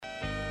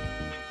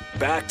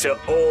back to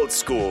Old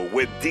School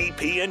with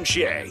DP and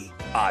J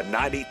on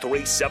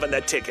 93.7 The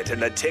Ticket and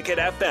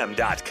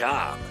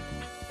theticketfm.com.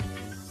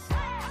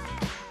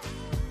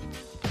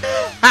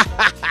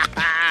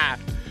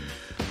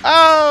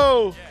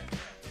 Oh,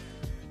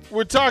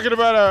 we're talking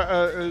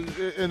about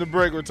in the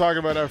break. We're talking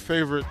about our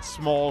favorite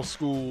small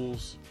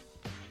schools.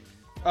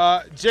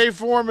 Jay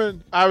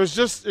Foreman, I was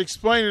just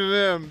explaining to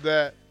them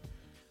that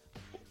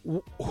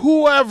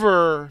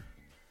whoever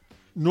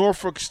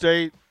Norfolk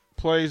State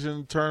plays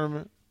in the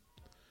tournament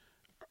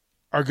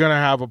are going to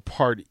have a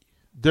party.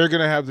 They're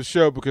going to have the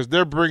show because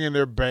they're bringing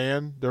their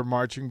band, their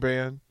marching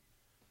band,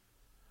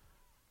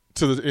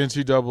 to the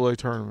NCAA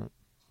tournament.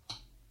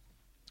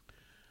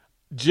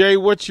 Jay,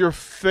 what's your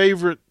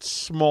favorite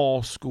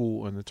small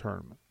school in the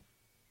tournament?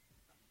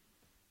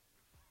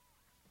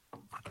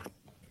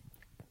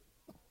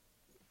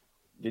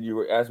 Did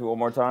you ask me one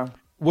more time?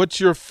 What's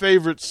your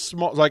favorite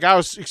small? Like I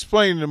was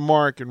explaining to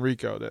Mark and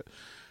Rico that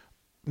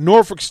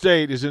Norfolk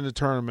State is in the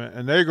tournament,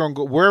 and they're going to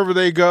go wherever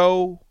they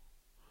go.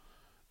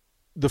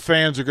 The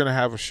fans are going to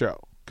have a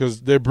show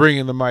because they're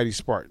bringing the Mighty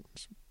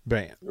Spartans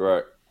band.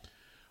 Right.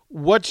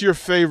 What's your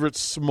favorite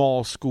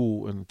small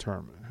school in the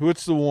tournament?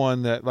 What's the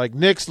one that, like,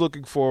 Nick's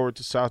looking forward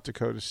to South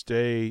Dakota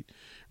State?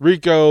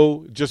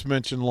 Rico just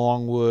mentioned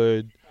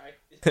Longwood.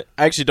 I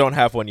actually don't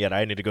have one yet.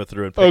 I need to go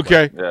through and pick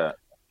Okay. One. Yeah.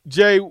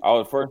 Jay. I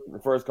was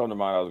first come to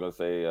mind, I was going to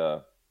say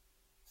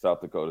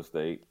South Dakota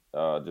State,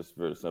 just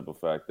for the simple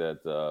fact that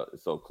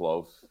it's so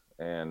close.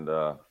 And,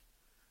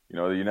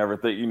 you never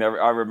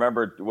I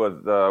remember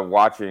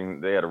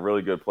watching, they had a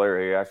really good player.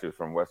 He actually was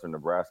from Western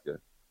Nebraska.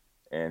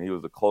 And he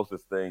was the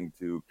closest thing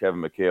to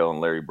Kevin McHale and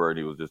Larry Bird.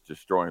 He was just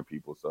destroying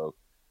people. So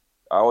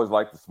I always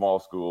liked the small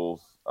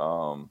schools.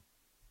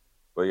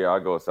 But, yeah, I'll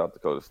go with South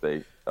Dakota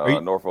State.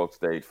 Norfolk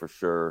State for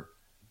sure.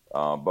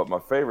 But my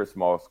favorite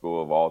small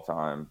school of all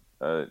time,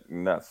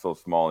 not so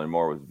small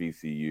anymore, was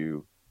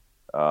VCU.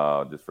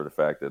 Just for the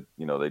fact that,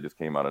 they just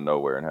came out of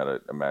nowhere and had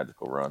a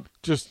magical run.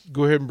 Just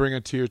go ahead and bring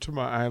a tear to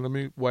my eye. Let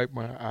me wipe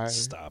my eye.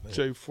 Stop it.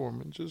 Jay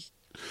Foreman, just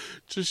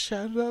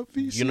shout out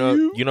VCU.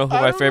 You know who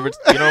my favorite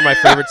you know who my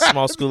favorite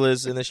small school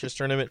is in this year's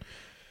tournament?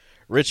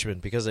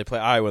 Richmond, because they play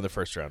Iowa in the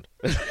first round.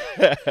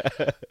 Yeah,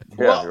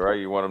 right.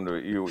 You want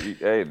them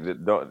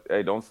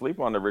to don't sleep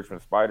on the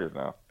Richmond Spiders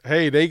now.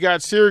 Hey, they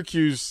got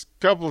Syracuse a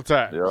couple of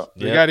times. Yeah.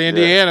 They got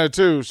Indiana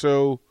too,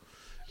 so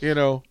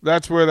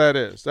that's where that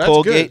is.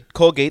 That's good.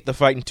 Colgate, the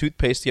fighting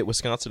toothpaste, to get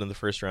Wisconsin in the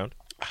first round.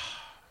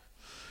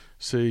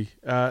 See,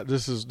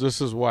 this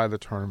is why the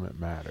tournament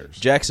matters.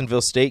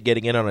 Jacksonville State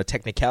getting in on a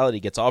technicality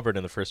gets Auburn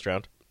in the first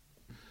round.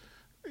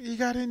 You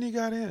got in. You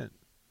got in.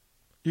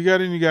 You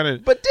got in. You got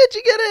in. But did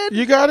you get in?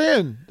 You got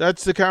in.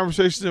 That's the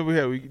conversation that we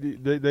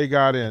had. They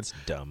got in. It's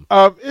dumb.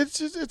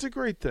 It's a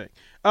great thing.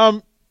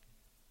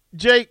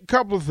 Jake,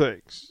 couple of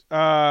things.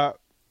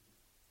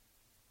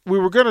 We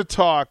were going to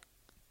talk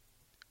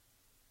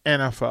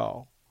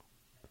NFL,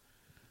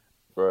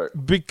 Right.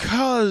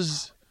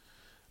 because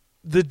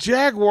the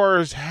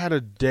Jaguars had a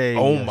day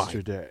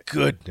yesterday. My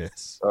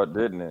goodness. Oh,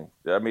 didn't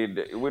they? I mean,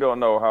 we don't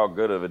know how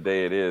good of a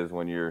day it is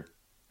when you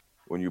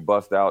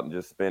bust out and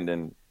just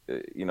spending,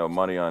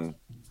 money on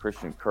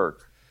Christian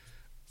Kirk,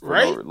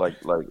 right?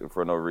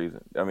 For no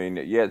reason. I mean,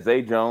 yeah,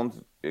 Zay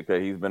Jones,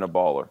 okay, he's been a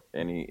baller,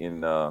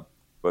 and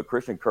but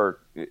Christian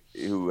Kirk,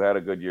 who had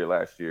a good year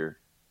last year,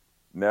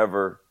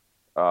 never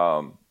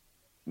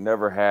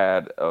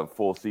had a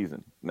full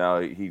season. Now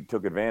he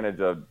took advantage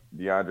of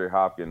DeAndre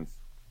Hopkins,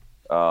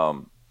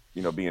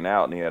 being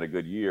out, and he had a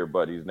good year,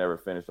 but he's never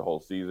finished the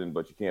whole season.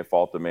 But you can't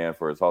fault the man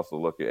for his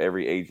hustle. Look,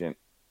 every agent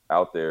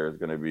out there is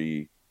going to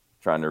be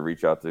trying to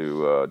reach out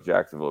to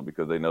Jacksonville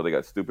because they know they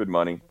got stupid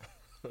money,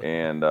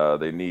 and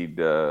they need.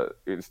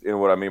 And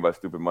what I mean by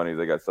stupid money is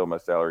they got so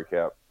much salary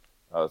cap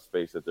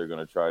space that they're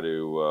going to try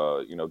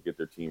to get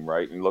their team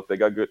right. And look, they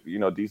got good,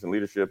 decent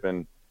leadership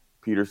in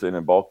Peterson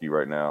and Bulky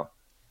right now.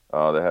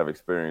 That have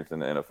experience in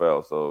the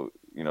NFL. So,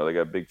 they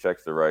got big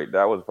checks to write.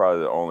 That was probably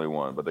the only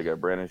one. But they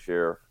got Brandon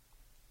Sheriff,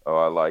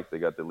 I like. They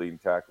got the leading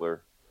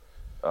tackler,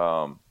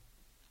 from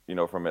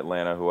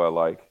Atlanta, who I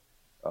like.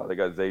 They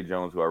got Zay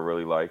Jones, who I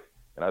really like.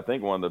 And I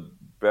think one of the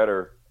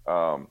better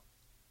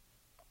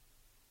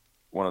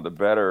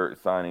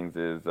signings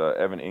is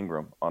Evan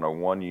Ingram on a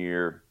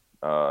 1-year,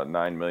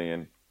 $9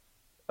 million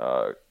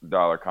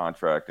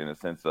contract, in a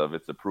sense of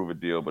it's a prove-it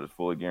deal, but it's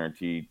fully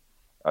guaranteed.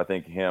 I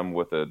think him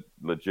with a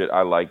legit –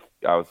 I like,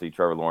 obviously,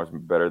 Trevor Lawrence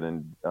better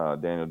than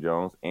Daniel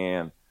Jones,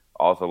 and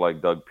also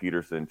like Doug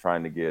Peterson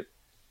trying to get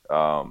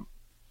Trevor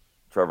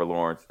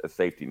Lawrence a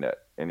safety net.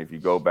 And if you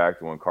go back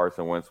to when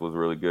Carson Wentz was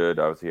really good,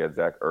 obviously he had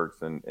Zach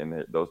Ertz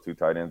and those two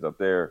tight ends up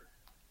there.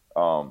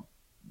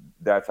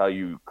 That's how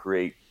you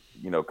create,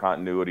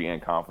 continuity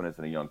and confidence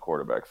in a young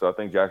quarterback. So I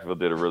think Jacksonville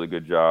did a really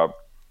good job.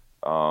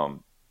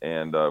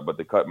 But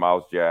they cut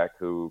Miles Jack,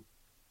 who –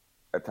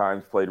 at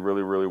times played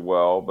really, really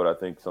well, but I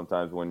think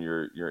sometimes when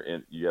you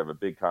have a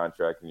big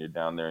contract and you're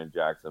down there in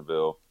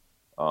Jacksonville,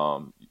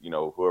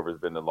 whoever's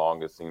been the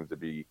longest seems to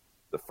be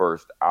the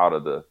first out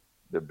of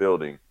the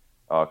building.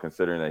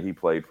 considering that he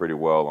played pretty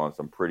well on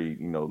some pretty,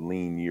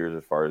 lean years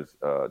as far as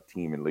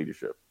team and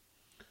leadership.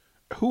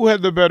 Who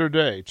had the better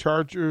day,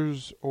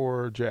 Chargers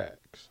or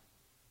Jags?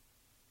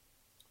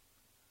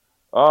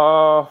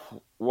 Well,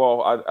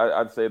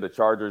 I'd say the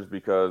Chargers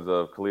because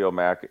of Khalil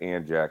Mack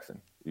and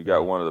Jackson. You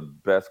got one of the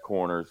best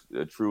corners,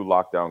 a true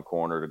lockdown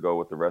corner to go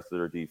with the rest of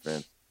their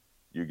defense.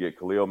 You get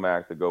Khalil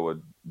Mack to go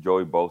with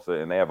Joey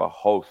Bosa, and they have a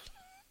host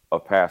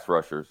of pass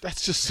rushers.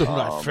 That's just so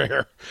not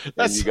fair.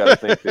 And you got to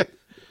think that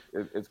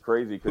it's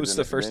crazy. Who's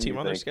the first team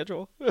on their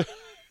schedule?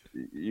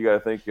 You got to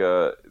think.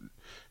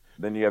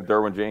 Then you have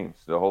Derwin James.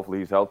 So hopefully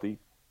he's healthy.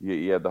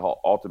 You have the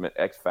ultimate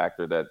X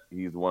factor that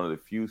he's one of the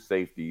few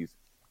safeties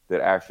that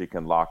actually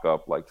can lock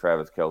up like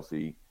Travis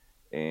Kelce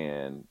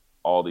and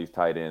all these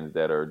tight ends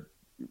that are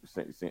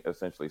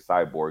essentially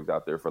cyborgs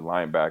out there for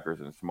linebackers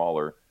and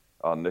smaller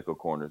nickel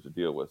corners to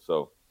deal with.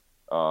 So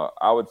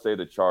I would say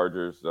the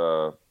Chargers,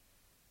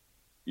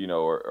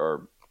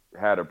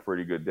 had a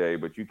pretty good day,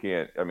 but you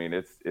can't. I mean,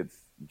 it's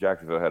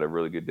Jacksonville had a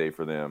really good day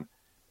for them,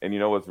 and you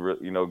know what's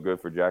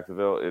good for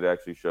Jacksonville? It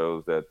actually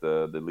shows that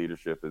the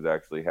leadership has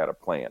actually had a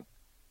plan,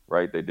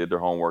 right? They did their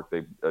homework.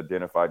 They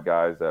identified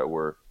guys that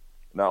were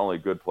not only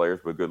good players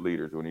but good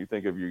leaders. When you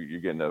think of you're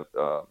getting a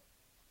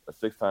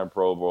 6-time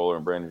Pro Bowler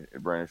and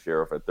Brandon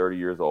Sheriff at 30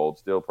 years old,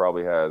 still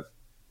probably has,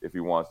 if he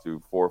wants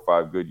to, 4 or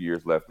 5 good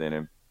years left in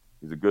him.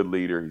 He's a good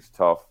leader. He's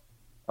tough.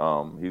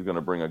 He's going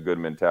to bring a good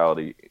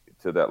mentality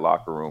to that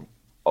locker room.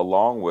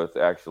 Along with,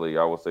 actually,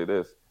 I will say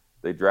this,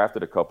 they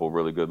drafted a couple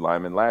really good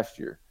linemen last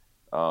year.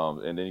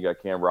 And then you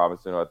got Cam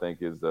Robinson, who I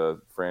think is a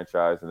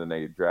franchise, and then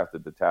they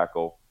drafted the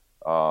tackle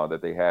that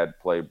they had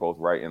play both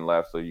right and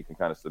left, so you can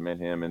kind of cement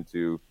him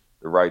into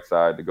the right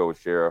side to go with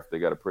Sheriff. They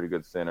got a pretty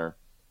good center,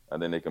 and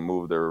then they can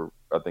move their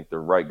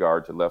right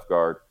guard to left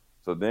guard.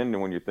 So then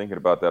when you're thinking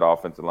about that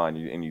offensive line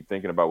and you're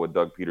thinking about what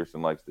Doug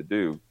Peterson likes to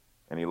do,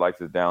 and he likes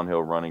his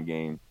downhill running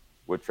game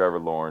with Trevor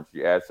Lawrence,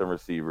 you add some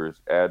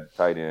receivers, add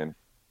tight end.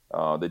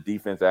 The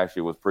defense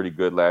actually was pretty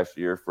good last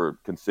year for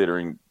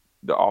considering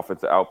the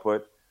offensive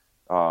output.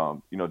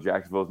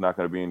 Jacksonville's not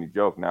going to be any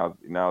joke. Now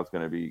it's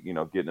going to be,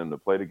 getting them to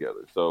play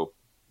together. So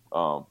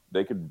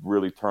they could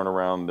really turn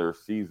around their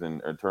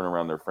season and turn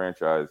around their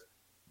franchise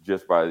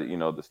just by,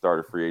 the start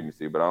of free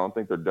agency. But I don't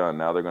think they're done.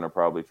 Now they're going to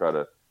probably try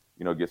to,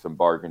 get some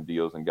bargain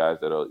deals and guys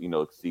that'll,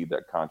 exceed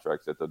that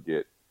contracts that they'll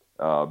get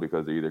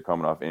because they're either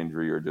coming off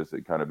injury or just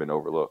kind of been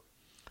overlooked.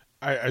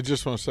 I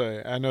just want to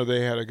say, I know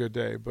they had a good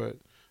day, but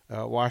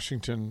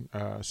Washington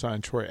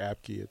signed Troy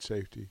Apke at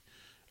safety,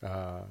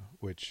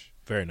 which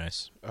very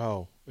nice.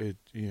 Oh,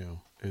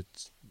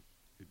 it's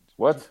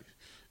what?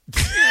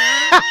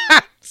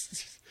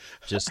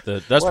 Just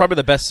that's probably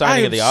the best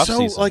signing of the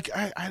offseason.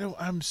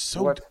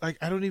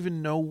 I don't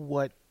even know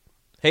what.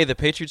 Hey, the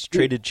Patriots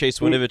traded Chase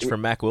Winovich for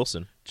Mac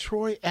Wilson.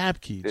 Troy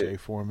Apke, Jay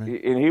Foreman,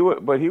 and he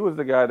was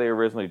the guy they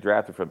originally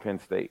drafted from Penn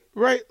State,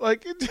 right?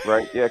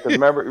 Right, yeah. Because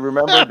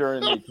remember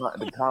during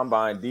the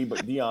combine,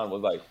 Dion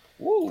was like,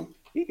 "Woo,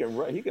 he can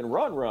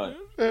run,"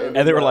 and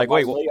they were like,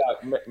 "Wait,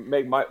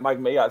 Mike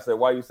Mayock said,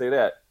 why you say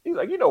that?" He's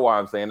like, "You know why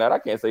I'm saying that? I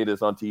can't say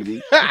this on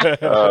TV."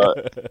 So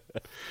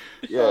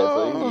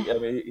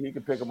he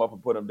can pick him up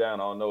and put him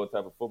down. I don't know what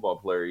type of football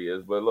player he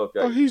is, but look,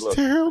 he's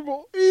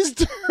terrible. He's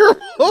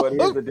terrible. But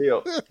here's the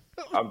deal.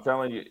 I'm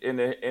telling you,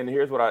 and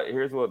here's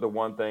what the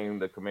one thing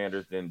the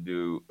Commanders didn't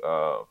do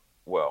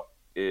well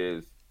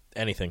is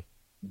anything.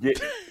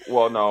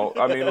 No,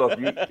 I mean,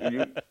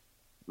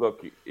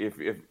 look, if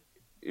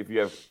you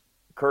have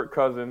Kirk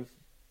Cousins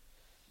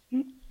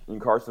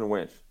and Carson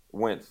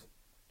Wentz,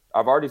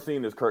 I've already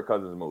seen this Kirk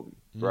Cousins movie,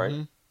 right?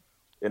 Mm-hmm.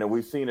 And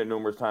we've seen it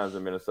numerous times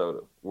in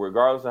Minnesota.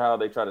 Regardless of how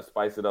they try to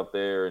spice it up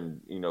there,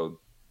 and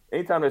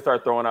anytime they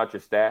start throwing out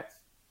your stats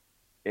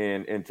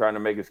and trying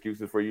to make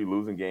excuses for you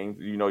losing games,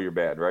 you're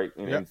bad, right?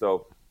 And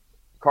so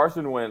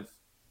Carson Wentz,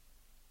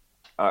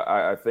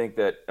 I think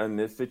that in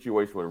this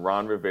situation with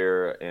Ron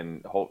Rivera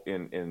and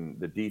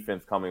the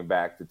defense coming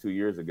back to 2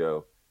 years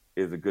ago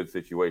is a good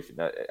situation.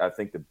 I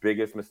think the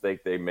biggest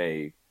mistake they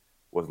made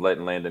was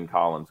letting Landon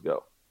Collins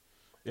go.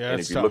 Yeah,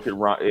 and if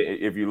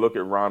you look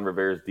at Ron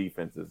Rivera's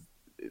defenses,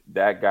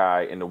 that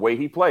guy and the way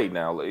he played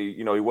now,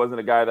 he wasn't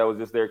a guy that was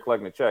just there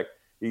collecting a check.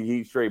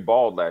 He straight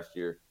balled last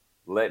year.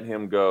 Letting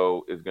him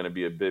go is going to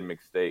be a big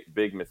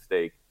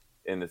mistake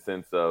in the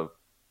sense of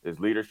his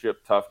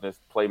leadership, toughness,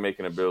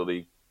 playmaking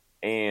ability,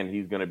 and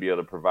he's going to be able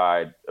to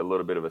provide a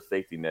little bit of a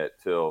safety net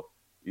till,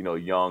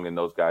 Young and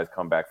those guys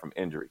come back from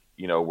injury,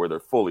 where they're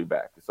fully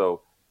back.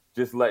 So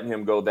just letting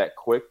him go that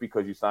quick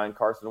because you signed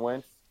Carson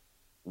Wentz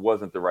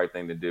wasn't the right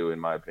thing to do, in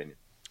my opinion.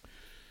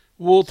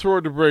 We'll throw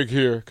it to break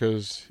here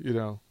because,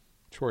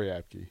 Troy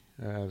Apke,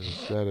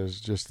 that is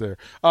just there.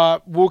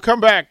 We'll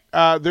come back.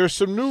 There's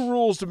some new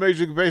rules to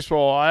Major League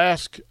Baseball. I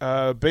asked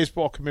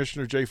Baseball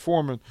Commissioner Jay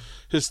Foreman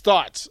his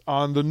thoughts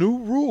on the new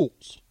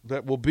rules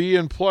that will be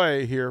in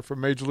play here for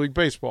Major League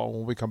Baseball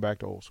when we come back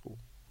to Old School.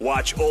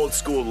 Watch Old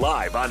School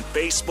live on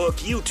Facebook,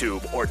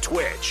 YouTube, or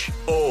Twitch.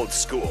 Old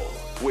School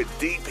with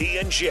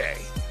DP and J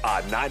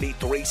on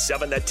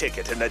 93.7 The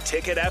Ticket and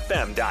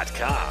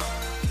theticketfm.com.